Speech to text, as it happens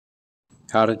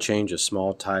How to change a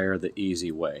small tire the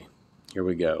easy way. Here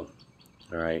we go.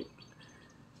 All right.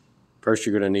 First,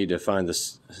 you're going to need to find the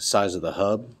size of the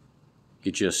hub.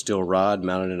 Get you a steel rod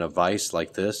mounted in a vise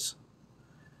like this.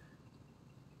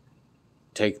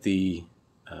 Take the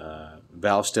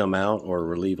valve stem out or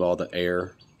relieve all the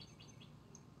air.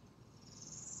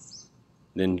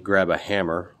 Then grab a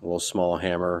hammer, a little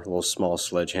small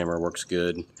sledgehammer works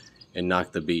good, and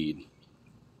knock the bead.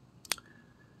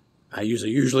 I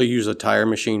usually use a tire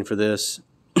machine for this.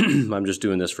 I'm just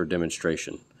doing this for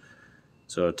demonstration.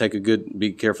 So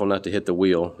be careful not to hit the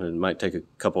wheel. It might take a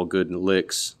couple good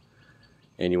licks,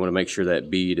 and you want to make sure that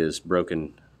bead is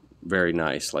broken very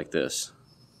nice like this.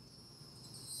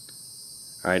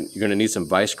 All right, you're going to need some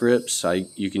vice grips.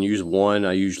 You can use one.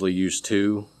 I usually use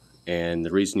two, and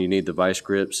the reason you need the vice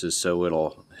grips is so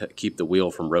it'll keep the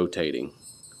wheel from rotating.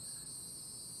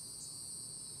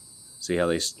 See how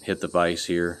they hit the vise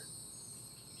here?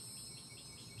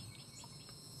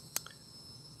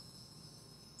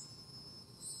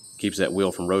 Keeps that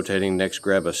wheel from rotating. Next,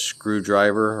 grab a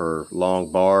screwdriver or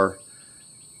long bar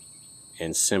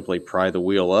and simply pry the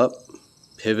wheel up,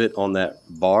 pivot on that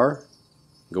bar,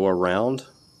 go around.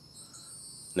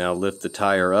 Now lift the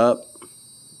tire up,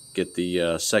 get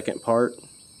the second part,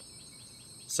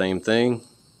 same thing,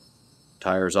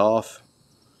 tires off.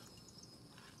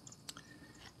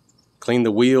 Clean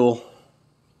the wheel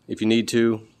if you need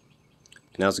to.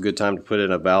 Now's a good time to put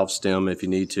in a valve stem if you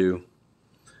need to.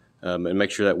 And make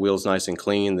sure that wheel's nice and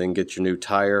clean, then get your new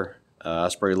tire. I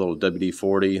spray a little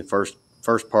WD-40.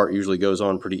 First part usually goes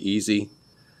on pretty easy.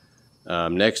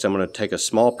 Next, I'm going to take a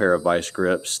small pair of vice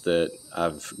grips that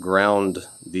I've ground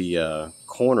the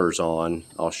corners on.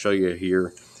 I'll show you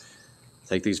here.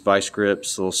 Take these vice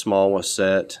grips, a little small one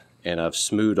set, and I've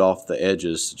smoothed off the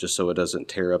edges just so it doesn't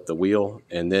tear up the wheel.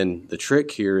 And then the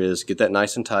trick here is get that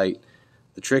nice and tight.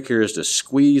 The trick here is to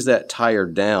squeeze that tire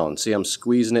down. See, I'm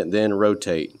squeezing it, then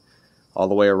rotate all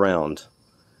the way around,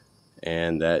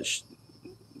 and that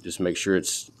just make sure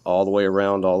it's all the way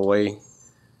around, all the way.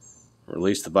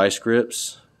 Release the vice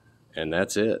grips, and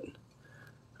that's it.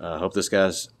 I hope this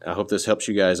helps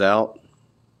you guys out.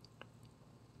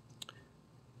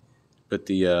 Put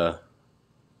the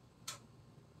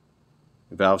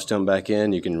valve stem back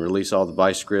in. You can release all the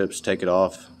vice grips, take it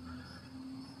off,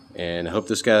 and I hope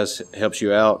this guys helps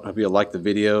you out. I hope you'll like the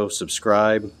video,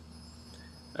 subscribe.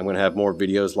 I'm going to have more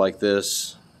videos like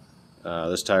this.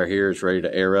 This tire here is ready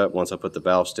to air up once I put the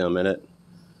valve stem in it.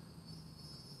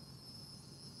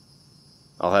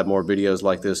 I'll have more videos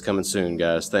like this coming soon,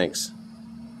 guys. Thanks.